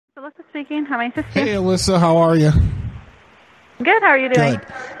Alyssa speaking. How may I assist you? Hey, Alyssa, how are you? Good. How are you doing? Good.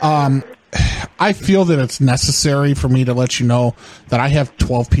 I feel that it's necessary for me to let you know that I have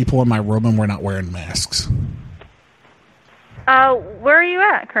 12 people in my room and we're not wearing masks. Where are you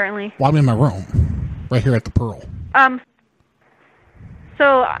at currently? Well, I'm in my room, right here at the Pearl.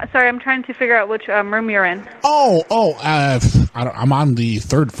 Sorry, I'm trying to figure out which room you're in. I'm on the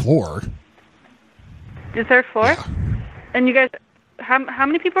third floor. The third floor? Yeah. And you guys, how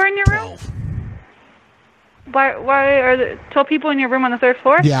many people are in your room? 12. Why are there 12 people in your room on the third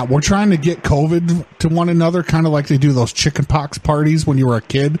floor? Yeah, we're trying to get COVID to one another, kind of like they do those chicken pox parties when you were a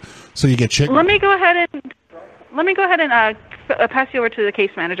kid, so you get chicken. Let me go ahead and pass you over to the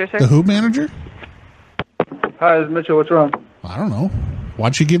case manager, sir. The who manager? Hi, this is Mitchell. What's wrong? I don't know. Why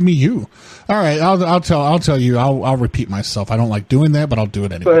don't you give me you? All right, I'll tell you. I'll repeat myself. I don't like doing that, but I'll do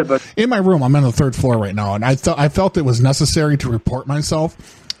it anyway. Go ahead, bud. In my room, I'm on the third floor right now, and I felt it was necessary to report myself.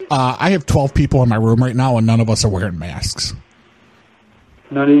 I have 12 people in my room right now, and none of us are wearing masks.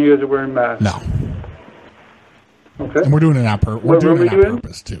 None of you guys are wearing masks? No. Okay. And we're doing it on purpose. We're doing it on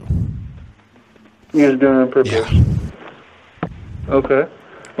purpose, too. You guys are doing it on purpose? Yeah. Okay.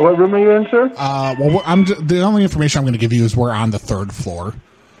 What room are you in, sir? The only information I'm going to give you is we're on the third floor.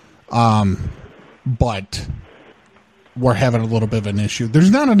 But we're having a little bit of an issue. There's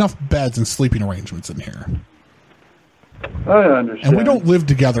not enough beds and sleeping arrangements in here. I understand. And we don't live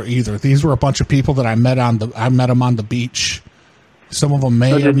together either. These were a bunch of people that I met them on the beach. Some of them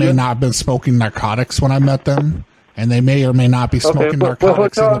may or may not have been smoking narcotics when I met them, and they may or may not be smoking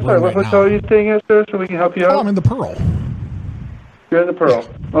narcotics in the room right now. What hotel are you staying at, sir, so we can help you out? Oh, I'm in the Pearl. You're in the Pearl.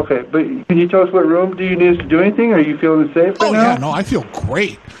 Okay, but can you tell us what room? Do you need us to do anything? Are you feeling safe right now? Oh, yeah, no, I feel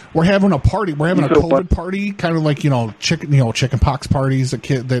great. We're having a party. We're having a COVID party, kind of like, chicken pox parties that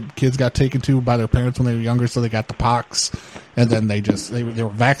kids got taken to by their parents when they were younger, so they got the pox, and then they were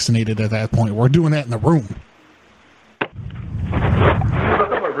vaccinated at that point. We're doing that in the room. Can you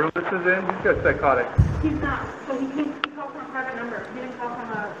look up what room this is in? He's got psychotic. He's not. So he called from a private number. He didn't call from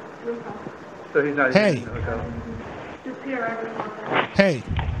a room call. So he's not Hey. in the hotel. Just here. Hey.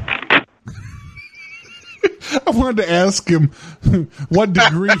 I wanted to ask him what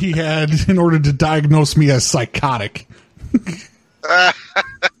degree he had in order to diagnose me as psychotic.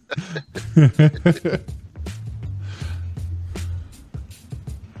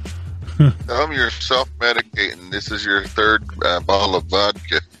 Tell me you're self-medicating. This is your third bottle of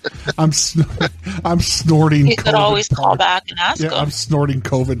vodka. I'm snorting. You could always call back and ask him. I'm snorting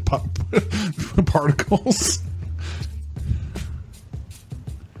COVID particles.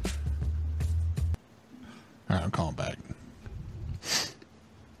 All right, I'm calling back.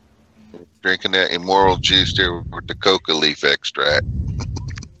 Drinking that immoral juice there with the coca leaf extract.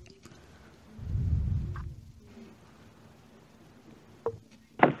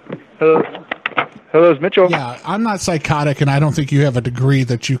 Hello, it's Mitchell. Yeah, I'm not psychotic, and I don't think you have a degree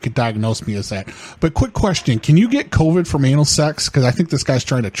that you could diagnose me as that. But quick question, can you get COVID from anal sex? Because I think this guy's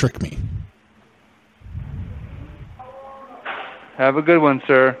trying to trick me. Have a good one,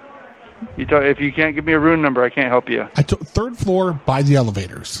 sir. If you can't give me a room number, I can't help you. I took third floor by the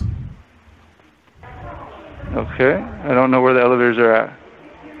elevators. Okay. I don't know where the elevators are at.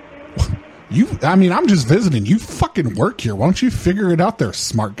 I'm just visiting. You fucking work here. Why don't you figure it out there,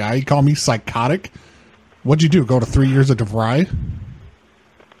 smart guy? You call me psychotic? What'd you do, go to 3 years of DeVry?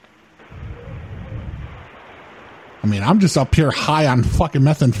 I'm just up here high on fucking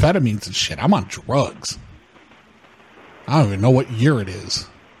methamphetamines and shit. I'm on drugs. I don't even know what year it is.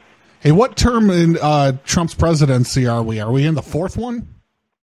 Hey, what term in Trump's presidency are we? Are we in the fourth one?